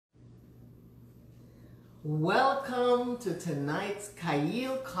Welcome to tonight's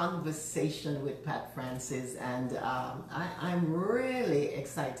Chayil conversation with Pat Francis, and I'm really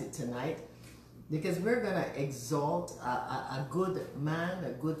excited tonight because we're going to exalt a good man,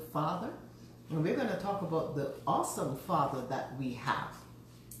 a good father, and we're going to talk about the awesome father that we have.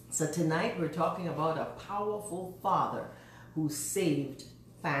 So tonight we're talking about a powerful father who saved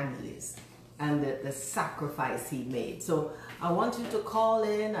families and the sacrifice he made. So I want you to call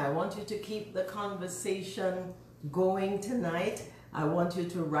in. I want you to keep the conversation going tonight. I want you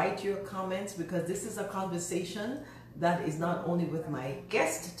to write your comments because this is a conversation that is not only with my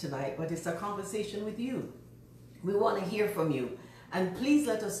guest tonight, but it's a conversation with you. We want to hear from you. And please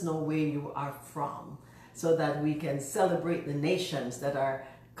let us know where you are from so that we can celebrate the nations that are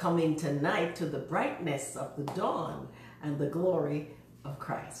coming tonight to the brightness of the dawn and the glory of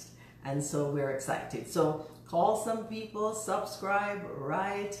Christ. And so we're excited. So call some people, subscribe,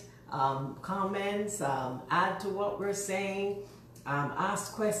 write, comments, add to what we're saying,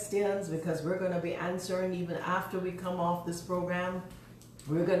 ask questions, because we're going to be answering even after we come off this program.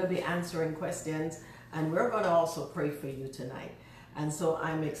 We're going to be answering questions, and we're going to also pray for you tonight. And so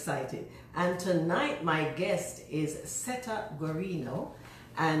I'm excited. And tonight my guest is Seta Guarino,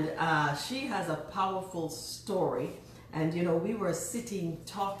 and she has a powerful story. And you know, we were sitting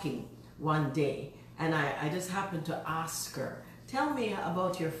talking one day, and I just happened to ask her, tell me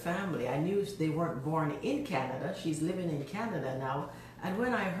about your family. I knew they weren't born in Canada. She's living in Canada now. And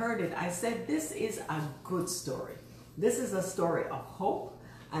when I heard it, I said, this is a good story. This is a story of hope,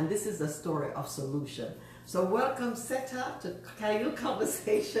 and this is a story of solution. So welcome, Seta, to Chayil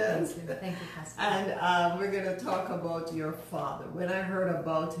Conversations. Thank you, Pastor. And we're going to talk about your father. When I heard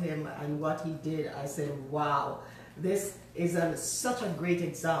about him and what he did, I said, wow. This is such a great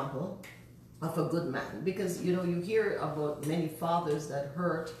example of a good man, because you know, you hear about many fathers that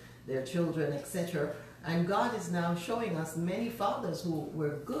hurt their children, etc. And God is now showing us many fathers who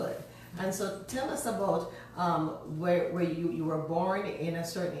were good. And so tell us about where you were born in a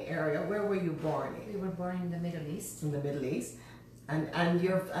certain area. Where were you born in? We were born in the Middle East. In the Middle East. And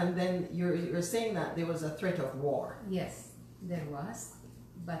then you're saying that there was a threat of war. Yes, there was,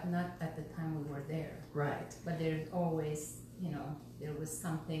 but not at the time we were there. Right. But there's always, you know, there was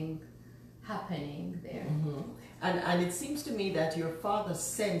something happening there. Mm-hmm. And it seems to me that your father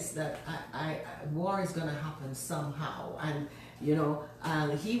sensed that war is going to happen somehow. And, you know,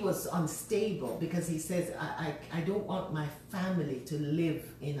 he was unstable because he says, I don't want my family to live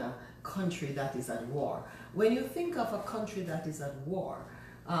in a country that is at war. When you think of a country that is at war,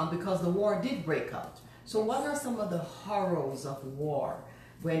 because the war did break out. So what are some of the horrors of war?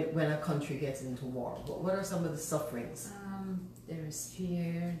 When a country gets into war, what are some of the sufferings? There is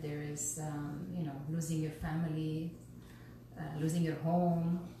fear, there is, you know, losing your family, losing your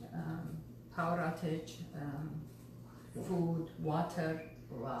home, power outage, food, water.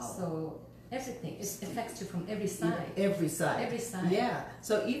 Wow. So everything, it affects you from every side. Every side. Every side. Yeah.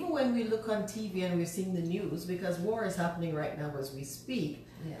 So even when we look on TV and we're seeing the news, because war is happening right now as we speak,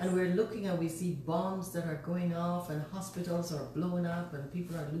 yes. And we're looking and we see bombs that are going off and hospitals are blown up and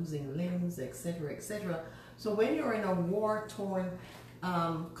people are losing limbs, etc., etc. So when you're in a war-torn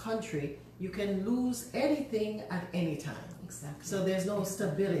country, you can lose anything at any time. Exactly. So there's no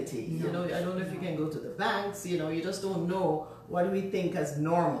stability. No. You know, I don't know if you can go to the banks. You know, you just don't know what we think as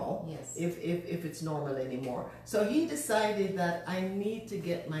normal. Yes. If it's normal anymore. So he decided that I need to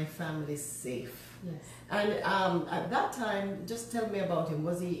get my family safe. Yes. And at that time, just tell me about him.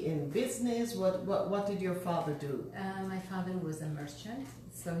 Was he in business? What did your father do? My father was a merchant,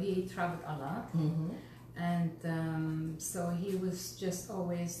 so he traveled a lot. Mm-hmm. And so he was just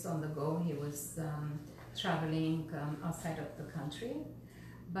always on the go. He was traveling outside of the country.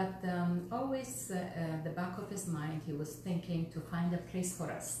 But always the back of his mind, he was thinking to find a place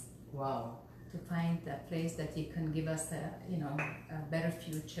for us. Wow. To find a place that he can give us a, you know, a better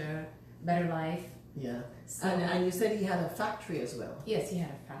future, better life. Yeah. So, and you said he had a factory as well. Yes, he had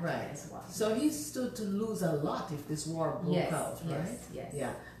a factory right. as well. So he stood to lose a lot if this war broke out, right? Yes, yes.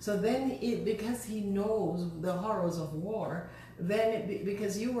 Yeah. So then, because he knows the horrors of war, then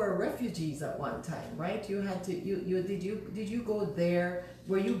because you were refugees at one time, right? You had to. Did you go there?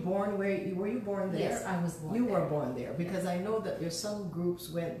 Were you born were you born there? Yes, I was born. You there. were born there because I know that there's some groups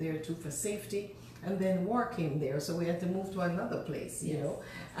went there too for safety. And then war came there, so we had to move to another place, you know.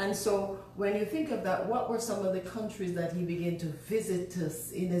 And so when you think of that, what were some of the countries that he began to visit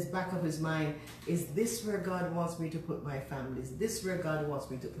in his back of his mind? Is this where God wants me to put my family? Is this where God wants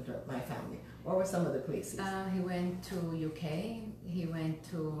me to put my family? What were some of the places? He went to UK, he went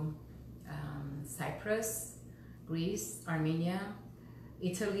to Cyprus, Greece, Armenia,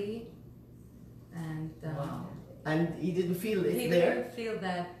 Italy, And wow. And he didn't feel it he there? didn't feel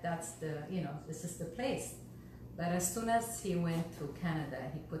that that's the, you know, this is the place. But as soon as he went to Canada,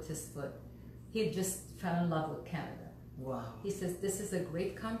 he put his foot, he just fell in love with Canada. Wow. He says, this is a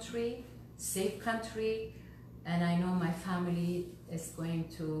great country, safe country, and I know my family is going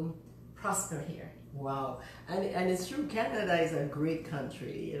to prosper here. Wow. And it's true, Canada is a great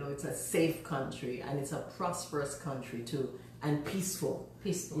country. You know, it's a safe country, and it's a prosperous country too, and peaceful.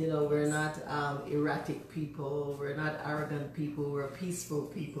 Peaceful. You know, we're not erratic people, we're not arrogant people, we're peaceful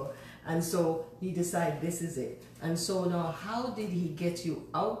people. And so he decided this is it. And so now, how did he get you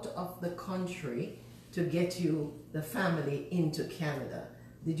out of the country to get you, the family, into Canada?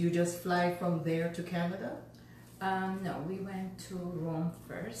 Did you just fly from there to Canada? No, we went to Rome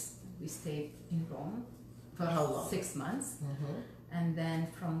first. We stayed in Rome. For how long? 6 months. Mm-hmm. And then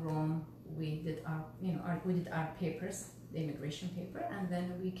from Rome, we did our, you know, we did our papers, the immigration paper, and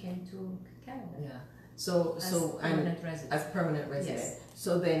then we came to Canada. Yeah. So permanent resident. As permanent resident. Yes.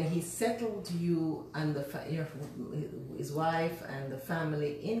 So then he settled you and his wife and the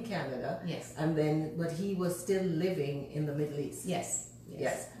family in Canada. Yes. And then, but he was still living in the Middle East. Yes.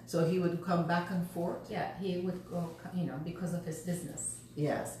 Yes. So he would come back and forth. Yeah, he would go, you know, because of his business.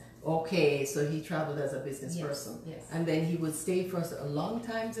 Yes. Okay. So he traveled as a business Yes, person. yes. And then he would stay for a long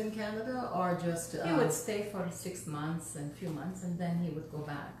times in Canada, or just. He would stay for 6 months and few months, and then he would go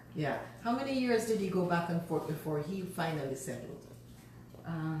back. Yeah. How many years did he go back and forth before he finally settled? A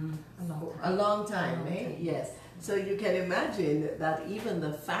long time. A long time, A long eh? time. Yes. So you can imagine that even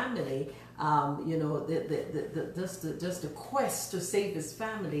the family, you know, just the quest to save his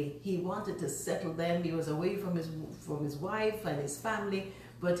family, he wanted to settle them. He was away from his wife and his family,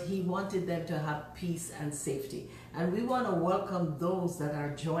 but he wanted them to have peace and safety. And we want to welcome those that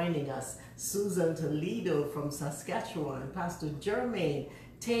are joining us. Susan Toledo from Saskatchewan, Pastor Jermaine,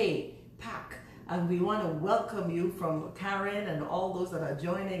 Tay, Pack. And we want to welcome you from Karen and all those that are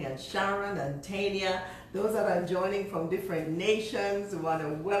joining, and Sharon and Tanya, those that are joining from different nations. We want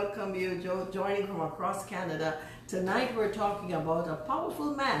to welcome you, joining from across Canada. Tonight we're talking about a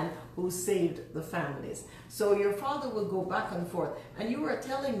powerful man who saved the families. So your father will go back and forth. And you were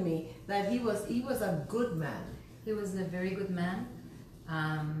telling me that he was a good man. He was a very good man,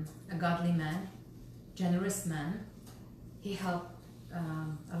 a godly man, generous man. He helped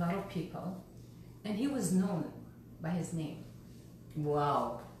a lot of people. And he was known by his name.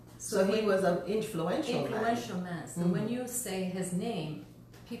 Wow. So he was an influential man. So when you say his name,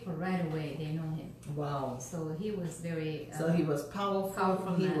 people right away, they know him. Wow. So he was very... so he was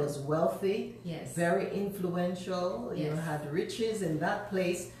powerful, he was wealthy, yes, very influential, yes, you had riches in that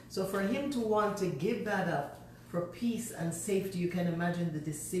place. So for him to want to give that up for peace and safety, you can imagine the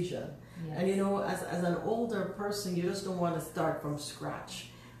decision. yes. And you know, as an older person, you just don't want to start from scratch.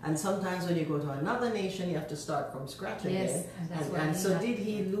 And sometimes when you go to another nation, you have to start from scratch again. Yes, and that's why and so did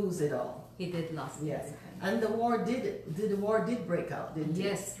he lose it all? He did lose Yes. everything. And the war did break out, didn't it?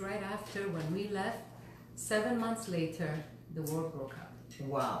 Yes, right after when we left, 7 months later, the war broke out.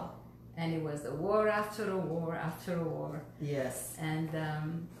 Wow. And it was a war after a war after a war. Yes. And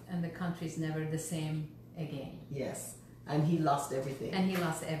the country's never the same again. Yes. And he lost everything. And he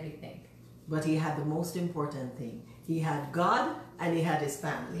lost everything. But he had the most important thing. He had God and he had his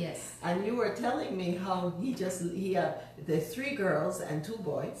family. Yes. And you were telling me how he had the 3 girls and 2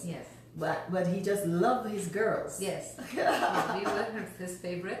 boys. Yes. But he just loved his girls. Yes. Yeah, we were his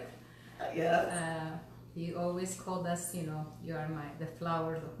favorite. Yes. He always called us, you know, you are the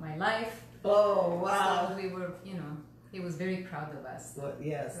flowers of my life. Oh, wow. So we were, you know, he was very proud of us. Well,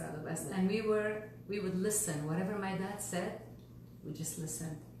 yes. Proud of us. And we would listen. Whatever my dad said, we just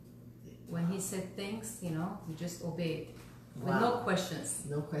listened. When he said things, you know, we just obeyed. With no questions.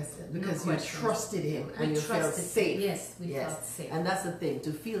 No question. Because No you questions. trusted him and We you felt trusted. safe. Yes, we felt safe. And that's the thing,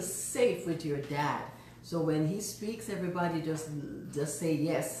 to feel safe with your dad. So when he speaks, everybody just say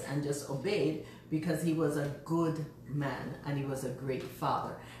yes and just obeyed, because he was a good man and he was a great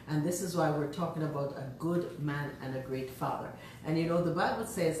father. And this is why we're talking about a good man and a great father. And you know, the Bible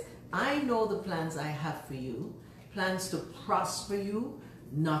says, I know the plans I have for you, plans to prosper you,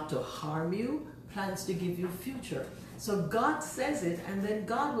 not to harm you, plans to give you future. So God says it, and then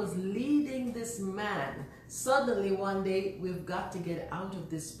God was leading this man. Suddenly one day, we've got to get out of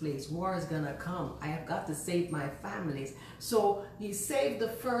this place. War is gonna come. I have got to save my families. So he saved the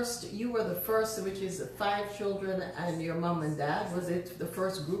first, you were the first, which is 5 children and your mom and dad. Was it the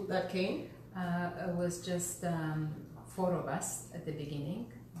first group that came? It was just 4 of us at the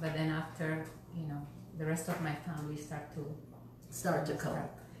beginning, but then after, you know, the rest of my family start to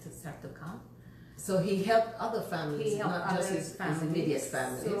come. So he helped other families, He helped not just other his families. immediate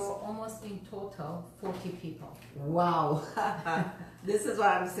families. So almost in total, 40 people. Wow. This is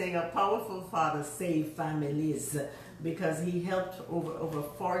why I'm saying a powerful father saved families, because he helped over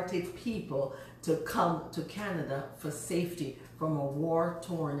 40 people to come to Canada for safety from a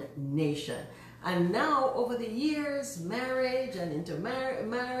war-torn nation. And now, over the years, marriage and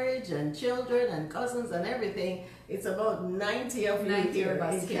intermarriage and children and cousins and everything, it's about 90 of you here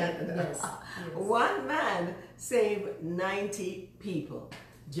in Canada. Yes. Yes. One man saved 90 people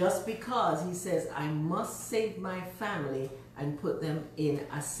just because he says, I must save my family and put them in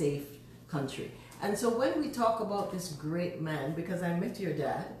a safe country. And so when we talk about this great man, because I met your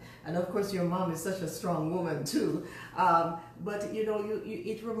dad, and of course your mom is such a strong woman too, but you know,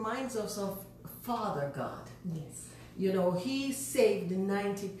 it reminds us of Father God. Yes. You know, he saved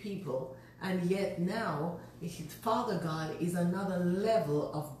 90 people, and yet now Father God is another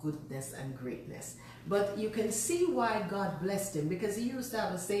level of goodness and greatness. But you can see why God blessed him, because he used to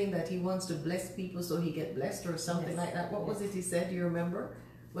have a saying that he wants to bless people so he get blessed, or something like that. What was it he said? Do you remember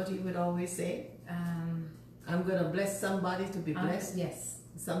what he would always say? I'm going to bless somebody to be blessed. Yes.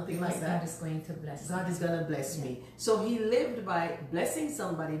 Something because like that. God is going to bless God me. is going to bless me. So he lived by blessing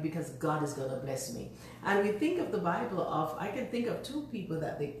somebody because God is going to bless me. And we think of the Bible of, I can think of two people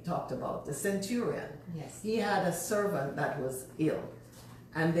that they talked about. The centurion. Yes. He had a servant that was ill.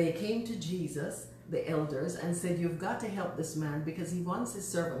 And they came to Jesus, the elders, and said, you've got to help this man because he wants his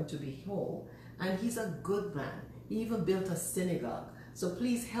servant to be whole. And he's a good man. He even built a synagogue. So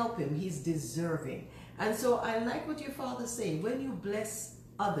please help him. He's deserving. And so I like what your father saying. When you bless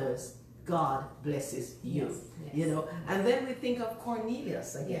others, God blesses you. Yes, yes. You know. And then we think of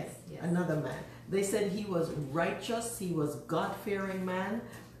Cornelius again, Yes, yes. another man. They said he was righteous, he was God-fearing man,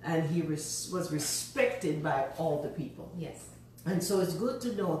 and he was respected by all the people. Yes. And so it's good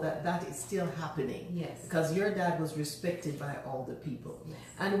to know that that is still happening. Yes. Because your dad was respected by all the people. Yes.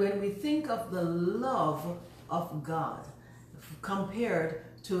 And when we think of the love of God compared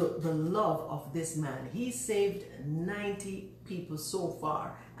to the love of this man, he saved 90 people so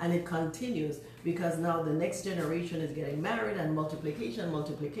far, and it continues, because now the next generation is getting married, and multiplication.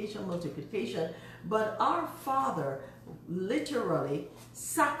 But our father literally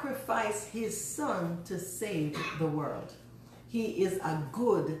sacrificed his son to save the world. He is a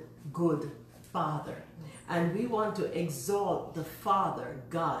good father, and we want to exalt the Father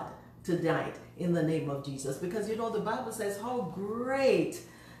God tonight in the name of Jesus, because you know the Bible says how great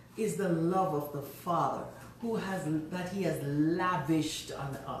is the love of the Father that he has lavished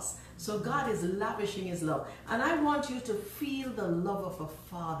on us. So God is lavishing his love, and I want you to feel the love of a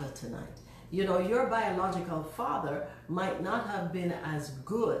father tonight. You know, your biological father might not have been as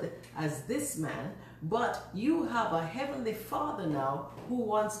good as this man, but you have a heavenly Father now who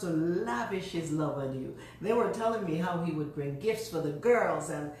wants to lavish his love on you. They were telling me how he would bring gifts for the girls,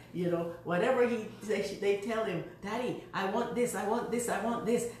 and you know, whatever they tell him, Daddy, I want this, I want this, I want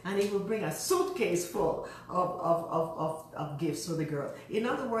this, and he will bring a suitcase full of gifts for the girls. In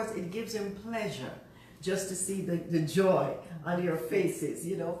other words, it gives him pleasure just to see the joy on your faces,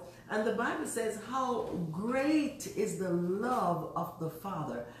 you know. And the Bible says how great is the love of the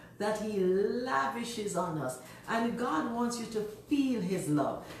Father that he lavishes on us. And God wants you to feel his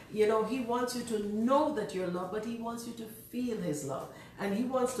love. You know, he wants you to know that you're loved, but he wants you to feel his love. And he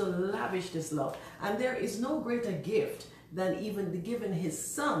wants to lavish this love. And there is no greater gift than even giving his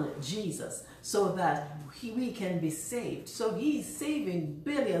son, Jesus, so that we can be saved. So he's saving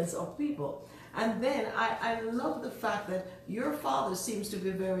billions of people. And then I love the fact that your father seems to be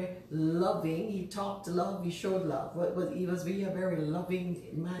very loving. He talked love, he showed love. He was really a very loving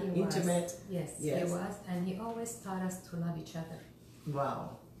man, intimate. Yes, he was. And he always taught us to love each other.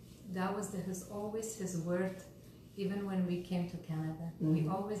 Wow. That was always his word. Even when we came to Canada, we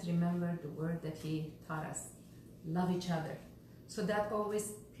always remember the word that he taught us. Love each other. So that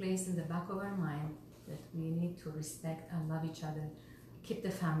always plays in the back of our mind that we need to respect and love each other. Keep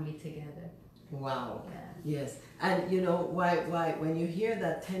the family together. Wow. Yeah. Yes. And you know why when you hear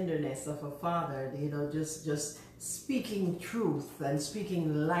that tenderness of a father, you know, just speaking truth and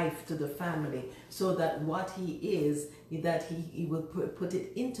speaking life to the family, so that what he is, that he will put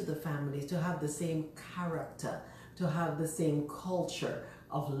it into the family to have the same character, to have the same culture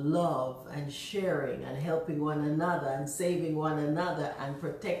of love and sharing and helping one another and saving one another and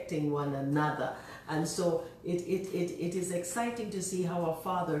protecting one another. And so it is exciting to see how a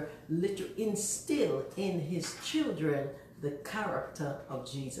father literally instill in his children the character of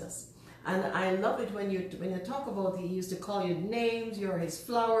Jesus. And I love it when you talk about, he used to call you names, you're his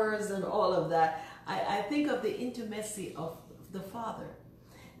flowers and all of that. I think of the intimacy of the Father.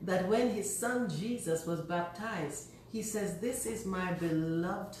 that when his son Jesus was baptized, he says, "This is my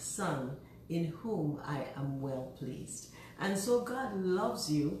beloved son in whom I am well pleased." And so God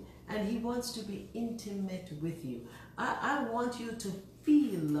loves you and he wants to be intimate with you. I want you to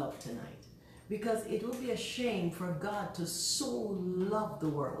feel love tonight, because it will be a shame for God to so love the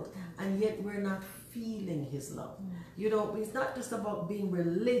world and yet we're not feeling his love. You know, it's not just about being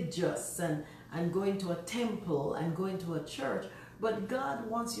religious and going to a temple and going to a church, but God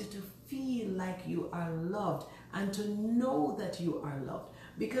wants you to feel like you are loved and to know that you are loved.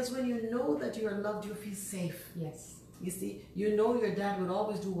 Because when you know that you are loved, you feel safe. Yes. You see, you know your dad would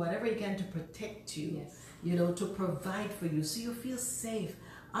always do whatever he can to protect you, Yes. you know, to provide for you. So you feel safe.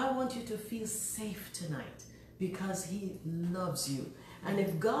 I want you to feel safe tonight because he loves you. And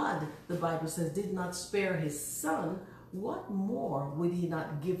if God, the Bible says, did not spare his son, what more would he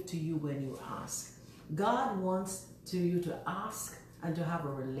not give to you when you ask? God wants you to ask and to have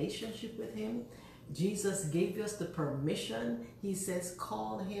a relationship with him. Jesus gave us the permission. He says,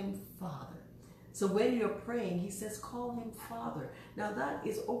 call him Father. So when you're praying, he says, call him Father. Now that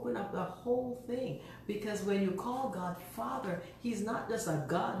is open up the whole thing, because when you call God Father, he's not just a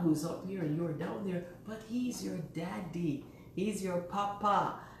God who's up here and you're down there, but he's your daddy. He's your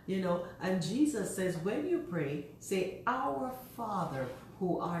papa, you know. And Jesus says, when you pray, say, our Father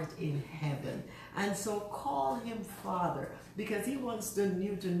who art in heaven. And so call him Father, because he wants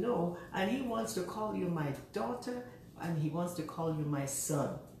you to know, and he wants to call you my daughter, and he wants to call you my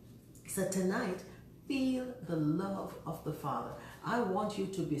son. So tonight, feel the love of the Father. I want you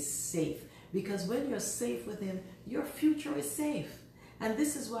to be safe, because when you're safe with him, your future is safe. And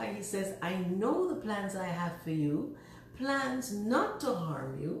this is why he says, I know the plans I have for you, plans not to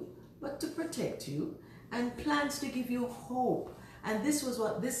harm you, but to protect you, and plans to give you hope. And this was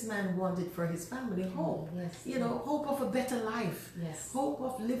what this man wanted for his family, hope. Yes. You know, hope of a better life. Yes. Hope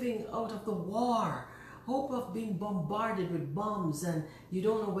of living out of the war. Hope of being bombarded with bombs and you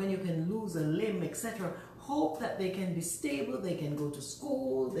don't know when you can lose a limb, etc. Hope that they can be stable, they can go to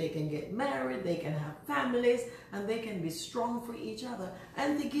school, they can get married, they can have families, and they can be strong for each other.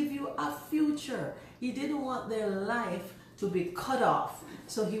 And they give you a future. He didn't want their life to be cut off.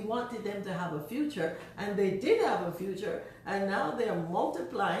 So he wanted them to have a future, and they did have a future, and now they're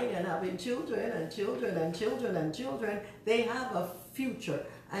multiplying and having children and children and children and children. They have a future,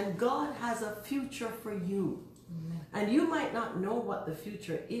 and God has a future for you. Amen. And you might not know what the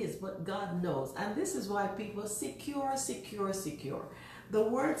future is, but God knows. And this is why people secure, secure, secure. The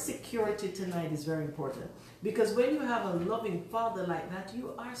word security tonight is very important, because when you have a loving Father like that,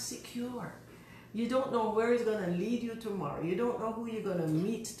 you are secure. You don't know where he's going to lead you tomorrow. You don't know who you're going to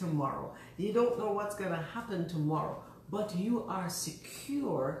meet tomorrow. You don't know what's going to happen tomorrow. But you are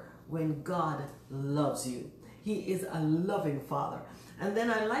secure when God loves you. He is a loving Father. And then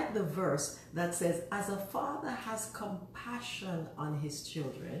I like the verse that says, as a father has compassion on his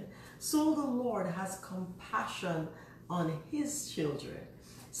children, so the Lord has compassion on his children.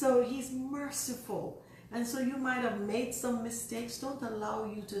 So he's merciful. And so you might have made some mistakes. Don't allow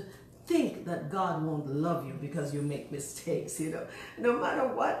you to think that God won't love you because you make mistakes, you know. No matter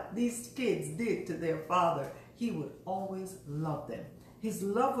what these kids did to their father, he would always love them. His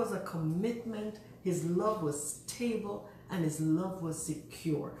love was a commitment, his love was stable, and his love was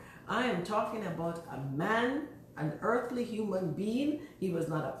secure. I am talking about a man, an earthly human being. He was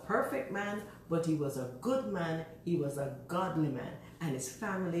not a perfect man, but he was a good man, he was a godly man, and his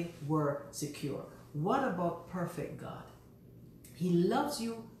family were secure. What about perfect God? He loves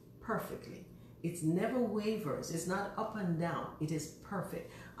you perfectly. It never wavers. It's not up and down. It is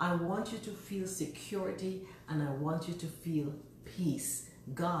perfect. I want you to feel security, and I want you to feel peace.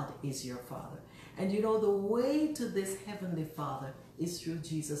 God is your Father. And you know, the way to this Heavenly Father is through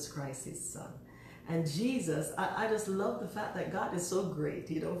Jesus Christ, his Son. And Jesus, I just love the fact that God is so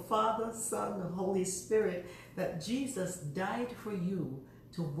great, you know, Father, Son, Holy Spirit, that Jesus died for you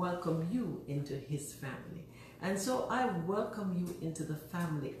to welcome you into his family. And so I welcome you into the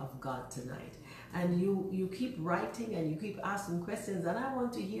family of God tonight. And you keep writing and you keep asking questions, and I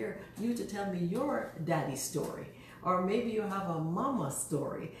want to hear you to tell me your daddy story. Or maybe you have a mama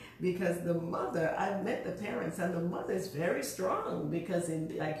story, because the mother, I've met the parents, and the mother is very strong, because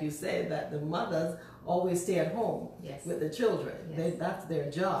like you said, that the mothers always stay at home. Yes. With the children. Yes. That's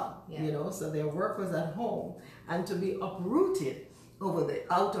their job, yeah. You know, so their work was at home. And to be uprooted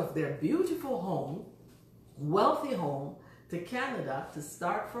out of their beautiful home, wealthy home, to Canada to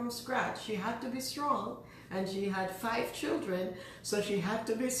start from scratch, she had to be strong. And she had 5 children, so she had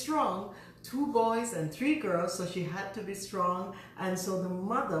to be strong 2 boys and 3 girls, so she had to be strong. And so the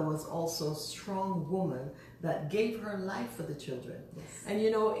mother was also a strong woman that gave her life for the children. Yes. And you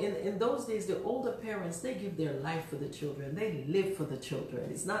know, in those days, the older parents, they give their life for the children. They live for the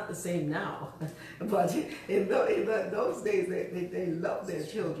children. It's not the same now. But in those days, they love their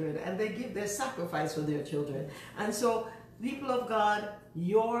children and they give their sacrifice for their children. And so, people of God,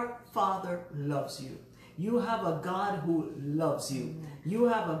 your Father loves you. You have a God who loves you. You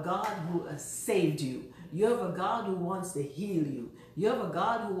have a God who has saved you. You have a God who wants to heal you. You have a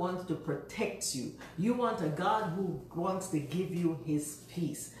God who wants to protect you. You want a God who wants to give you his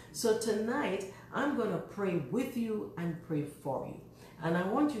peace. So tonight, I'm going to pray with you and pray for you. And I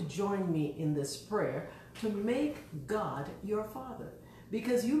want you to join me in this prayer to make God your Father.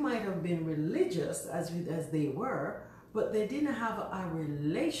 Because you might have been religious as they were, but they didn't have a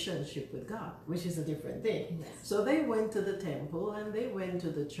relationship with God, which is a different thing. Yes. So they went to the temple and they went to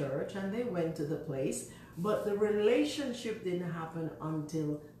the church and they went to the place, but the relationship didn't happen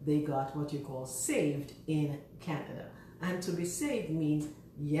until they got what you call saved in Canada. And to be saved means,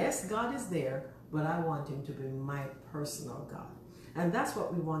 yes, God is there, but I want him to be my personal God. And that's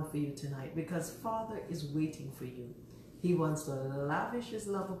what we want for you tonight, because Father is waiting for you. He wants to lavish his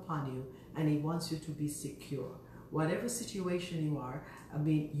love upon you, and he wants you to be secure. Whatever situation you are,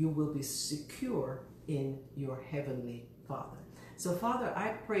 you will be secure in your heavenly Father. So Father, I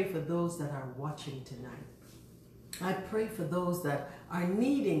pray for those that are watching tonight. I pray for those that are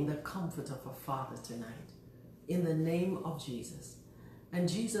needing the comfort of a Father tonight, in the name of Jesus. And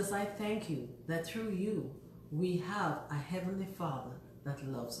Jesus, I thank you that through you, we have a heavenly Father that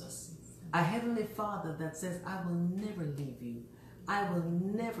loves us. A heavenly Father that says, I will never leave you. I will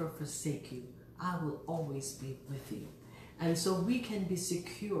never forsake you. I will always be with you. And so we can be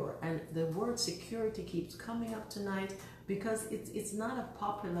secure. And the word security keeps coming up tonight because it's not a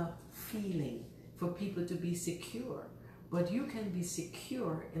popular feeling for people to be secure. But you can be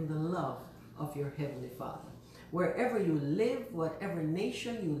secure in the love of your heavenly Father. Wherever you live, whatever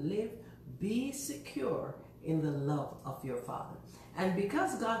nation you live, be secure in the love of your Father. And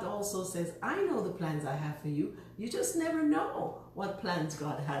because God also says, I know the plans I have for you, you just never know what plans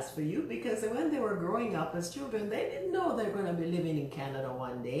God has for you, because when they were growing up as children, they didn't know they're going to be living in Canada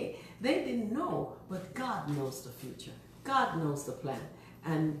one day. They didn't know, but God knows the future. God knows the plan.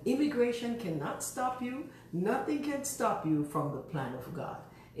 And immigration cannot stop you. Nothing can stop you from the plan of God.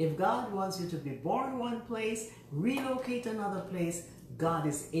 If God wants you to be born one place, relocate another place, God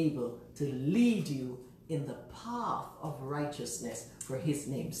is able to lead you in the path of righteousness for his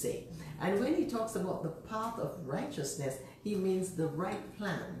name's sake. And when he talks about the path of righteousness, he means the right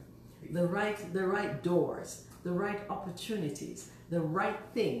plan, the right doors, the right opportunities, the right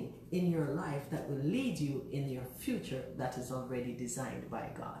thing in your life that will lead you in your future that is already designed by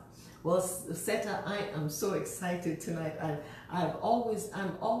God. Well, Seta, I am so excited tonight. I'm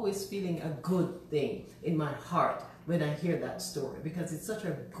always feeling a good thing in my heart when I hear that story, because it's such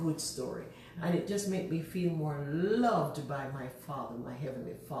a good story. And it just makes me feel more loved by my Father, my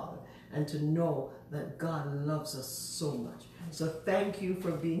Heavenly Father, and to know that God loves us so much. So thank you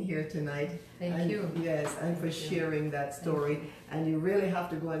for being here tonight. Thank you. Yes, and for sharing that story. And you really have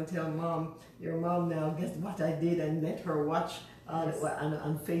to go and tell your mom now, guess what I did, and let her watch on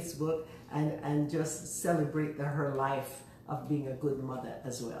Facebook and just celebrate her life of being a good mother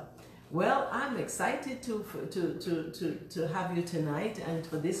as well. Well, I'm excited to have you tonight and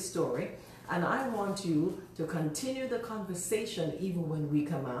for this story. And I want you to continue the conversation even when we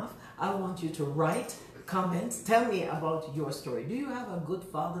come off. I want you to write comments. Tell me about your story. Do you have a good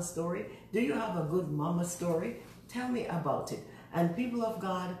father story? Do you have a good mama story? Tell me about it. And people of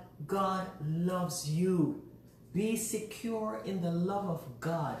God, God loves you. Be secure in the love of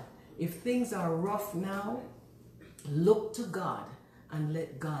God. If things are rough now, look to God and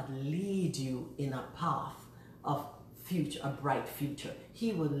let God lead you in a path of future, a bright future.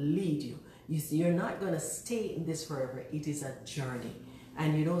 He will lead you. You see, you're not going to stay in this forever. It is a journey.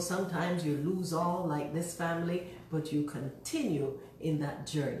 And you know, sometimes you lose all like this family, but you continue in that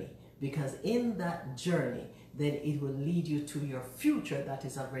journey, because in that journey, then it will lead you to your future that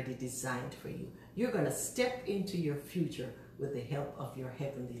is already designed for you. You're going to step into your future with the help of your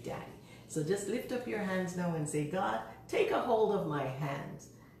heavenly daddy. So just lift up your hands now and say, God, take a hold of my hands,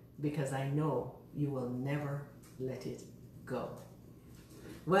 because I know you will never let it go.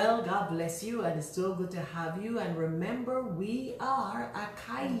 Well, God bless you, and it's so good to have you. And remember, we are a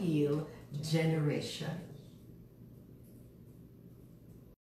Chayil generation.